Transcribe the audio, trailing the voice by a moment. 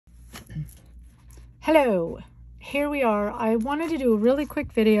Hello, here we are. I wanted to do a really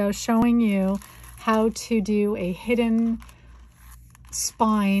quick video showing you how to do a hidden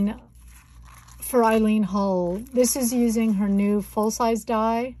spine for Eileen Hull. This is using her new full-size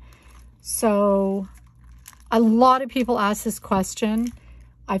die. So a lot of people ask this question.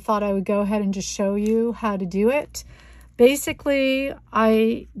 I thought I would go ahead and just show you how to do it. Basically,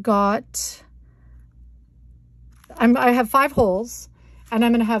 I have 5 holes. And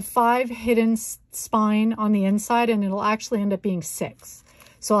I'm going to have 5 hidden spine on the inside, and it'll actually end up being 6.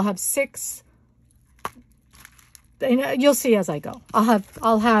 So I'll have 6, and you'll see as I go.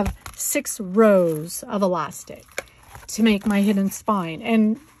 I'll have 6 rows of elastic to make my hidden spine.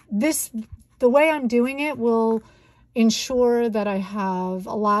 And the way I'm doing it will ensure that I have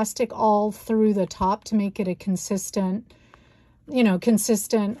elastic all through the top to make it a consistent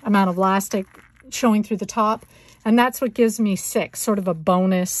amount of elastic showing through the top. And that's what gives me 6, sort of a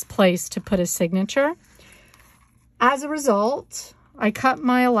bonus place to put a signature. As a result, I cut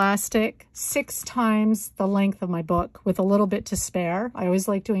my elastic 6 times the length of my book with a little bit to spare. I always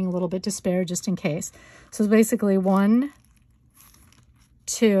like doing a little bit to spare just in case. So it's basically 1,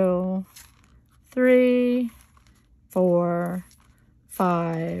 2, 3, 4,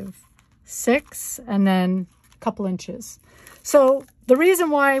 5, 6, and then a couple inches. So the reason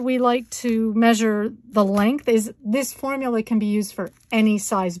why we like to measure the length is this formula can be used for any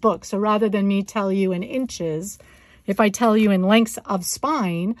size book. So rather than me tell you in inches, if I tell you in lengths of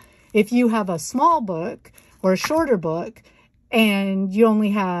spine, if you have a small book or a shorter book and you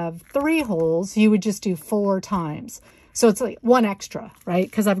only have 3 holes, you would just do 4 times. So it's like 1 extra, right?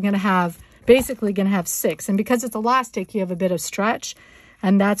 Because I'm basically going to have 6. And because it's elastic, you have a bit of stretch.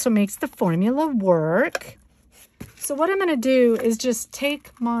 And that's what makes the formula work. So what I'm going to do is just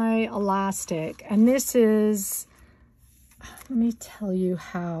take my elastic, and this is, let me tell you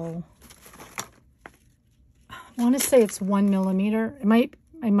how, I want to say it's 1 millimeter. It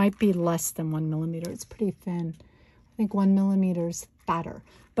might be less than 1 millimeter. It's pretty thin. I think 1 millimeter is fatter.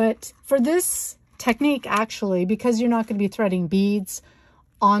 But for this technique, actually, because you're not going to be threading beads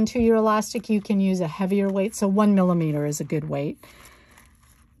onto your elastic, you can use a heavier weight. So 1 millimeter is a good weight.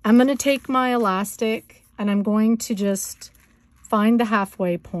 I'm going to take my elastic, and I'm going to just find the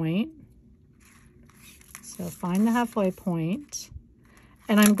halfway point. So find the halfway point.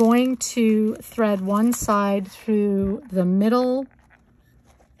 And I'm going to thread one side through the middle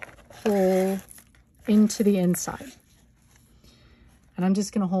hole into the inside. And I'm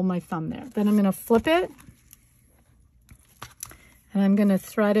just going to hold my thumb there. Then I'm going to flip it. And I'm going to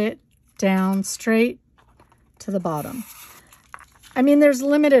thread it down straight to the bottom. I mean, there's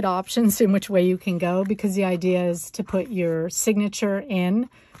limited options in which way you can go because the idea is to put your signature in.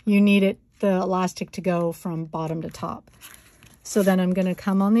 You need the elastic to go from bottom to top. So then I'm going to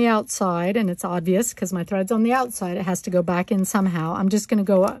come on the outside, and it's obvious because my thread's on the outside. It has to go back in somehow. I'm just going to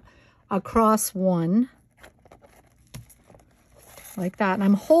go across 1 like that. And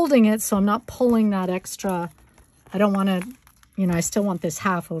I'm holding it so I'm not pulling that extra. I don't want to, I still want this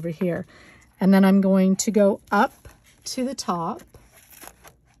half over here. And then I'm going to go up to the top.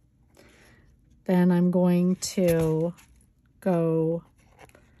 Then I'm going to go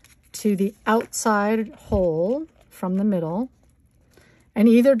to the outside hole from the middle. And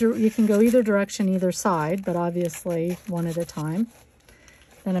you can go either direction, either side, but obviously one at a time.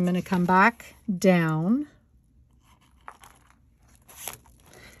 Then I'm going to come back down.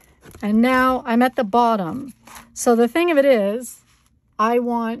 And now I'm at the bottom. So the thing of it is, I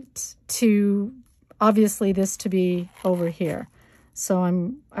want obviously this to be over here. So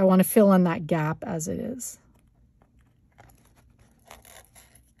I want to fill in that gap as it is.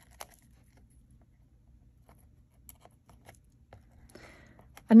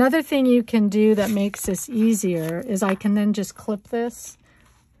 Another thing you can do that makes this easier is I can then just clip this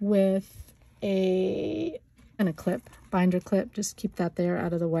with a binder clip. Just keep that there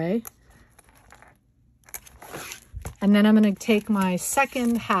out of the way. And then I'm going to take my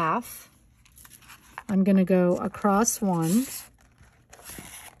second half. I'm going to go across 1.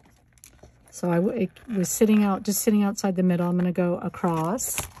 So it was just sitting outside the middle. I'm going to go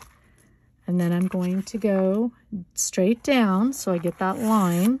across, and then I'm going to go straight down so I get that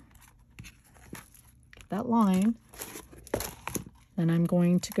line. Then I'm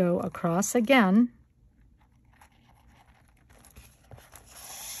going to go across again.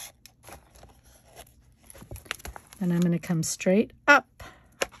 And I'm going to come straight up.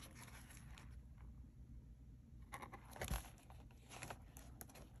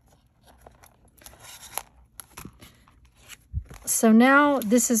 So now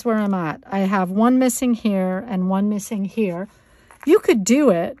this is where I'm at. I have 1 missing here and 1 missing here. You could do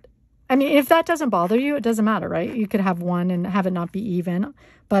it I mean, if that doesn't bother you, it doesn't matter, right? You could have one and have it not be even.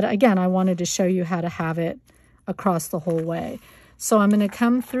 But again, I wanted to show you how to have it across the whole way. So I'm going to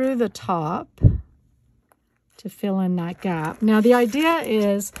come through the top to fill in that gap. Now the idea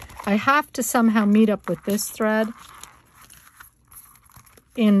is I have to somehow meet up with this thread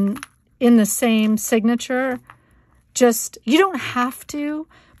in the same signature. Just, you don't have to,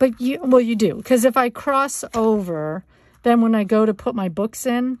 but you do. Because if I cross over, then when I go to put my books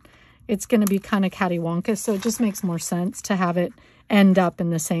in, it's going to be kind of cattywampus. So it just makes more sense to have it end up in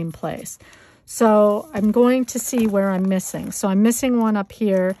the same place. So I'm going to see where I'm missing. So I'm missing one up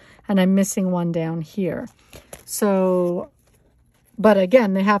here and I'm missing one down here. So, but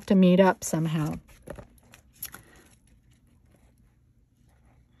again, they have to meet up somehow.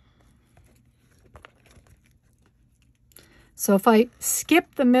 So if I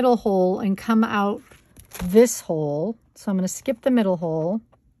skip the middle hole and come out this hole, so I'm going to skip the middle hole.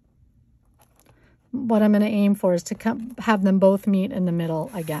 What I'm going to aim for is to have them both meet in the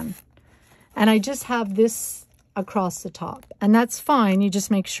middle again. And I just have this across the top. And that's fine. You just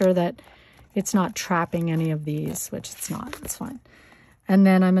make sure that it's not trapping any of these, which it's not. It's fine. And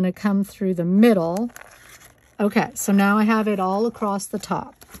then I'm going to come through the middle. Okay, so now I have it all across the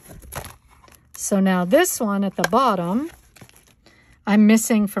top. So now this one at the bottom, I'm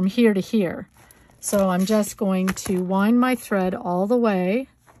missing from here to here. So I'm just going to wind my thread all the way.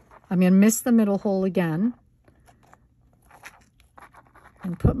 I'm going to miss the middle hole again.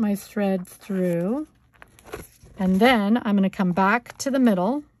 And put my thread through. And then I'm going to come back to the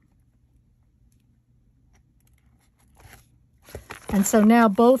middle. And so now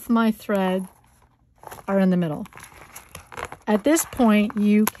both my threads are in the middle. At this point,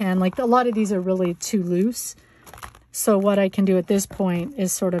 you can, like a lot of these are really too loose. So what I can do at this point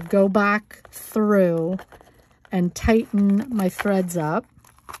is sort of go back through and tighten my threads up.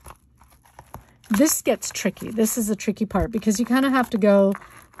 This gets tricky. This is the tricky part because you kind of have to go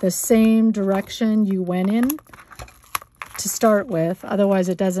the same direction you went in to start with. Otherwise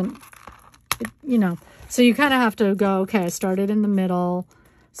it doesn't, you know. So you kind of have to go, okay, I started in the middle.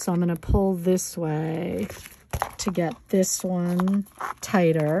 So I'm going to pull this way to get this one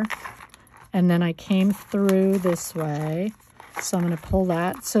tighter. And then I came through this way. So I'm going to pull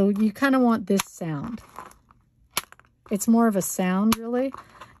that. So you kind of want this sound. It's more of a sound, really.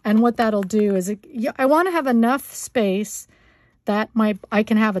 And what that'll do is, I want to have enough space that I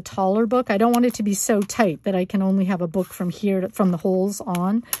can have a taller book. I don't want it to be so tight that I can only have a book from here, from the holes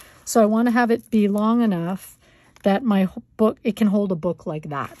on. So I want to have it be long enough that my book, it can hold a book like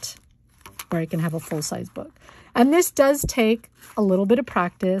that, where I can have a full-size book. And this does take a little bit of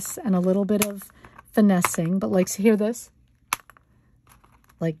practice and a little bit of finessing, but like, so hear this?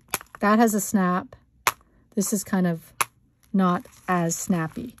 Like, that has a snap. This is kind of not as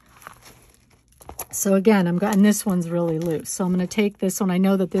snappy. So again, and this one's really loose. So I'm going to take this one. I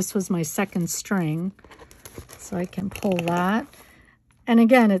know that this was my second string, so I can pull that. And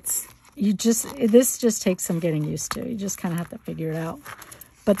again, this just takes some getting used to. You just kind of have to figure it out.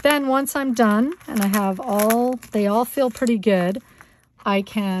 But then once I'm done and I have they all feel pretty good, I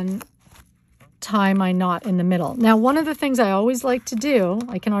can tie my knot in the middle. Now, one of the things I always like to do,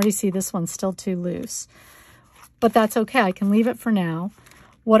 I can already see this one's still too loose, but that's okay. I can leave it for now.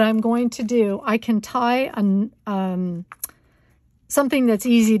 What I'm going to do, I can tie something that's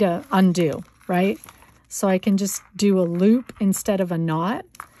easy to undo, right? So I can just do a loop instead of a knot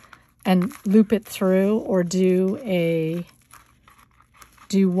and loop it through, or do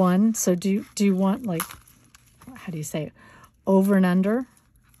one. So do one, like, how do you say it? Over and under.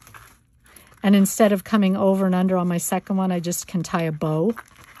 And instead of coming over and under on my second one, I just can tie a bow.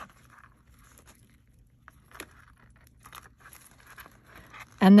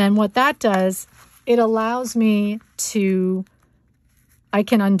 And then what that does, it allows me to, I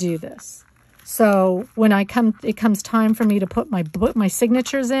can undo this. So when it comes time for me to put my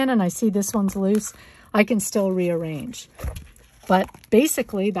signatures in and I see this one's loose, I can still rearrange. But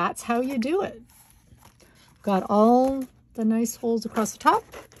basically, that's how you do it. Got all the nice holes across the top.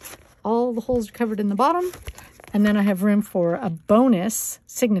 All the holes are covered in the bottom. And then I have room for a bonus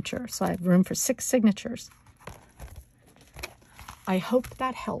signature. So I have room for 6 signatures. I hope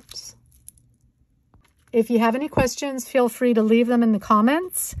that helps. If you have any questions, feel free to leave them in the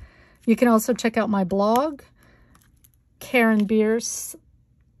comments. You can also check out my blog,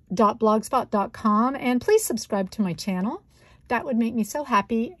 karenbeers.blogspot.com, and please subscribe to my channel. That would make me so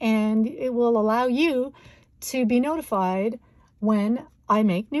happy, and it will allow you to be notified when I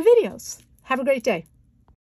make new videos. Have a great day.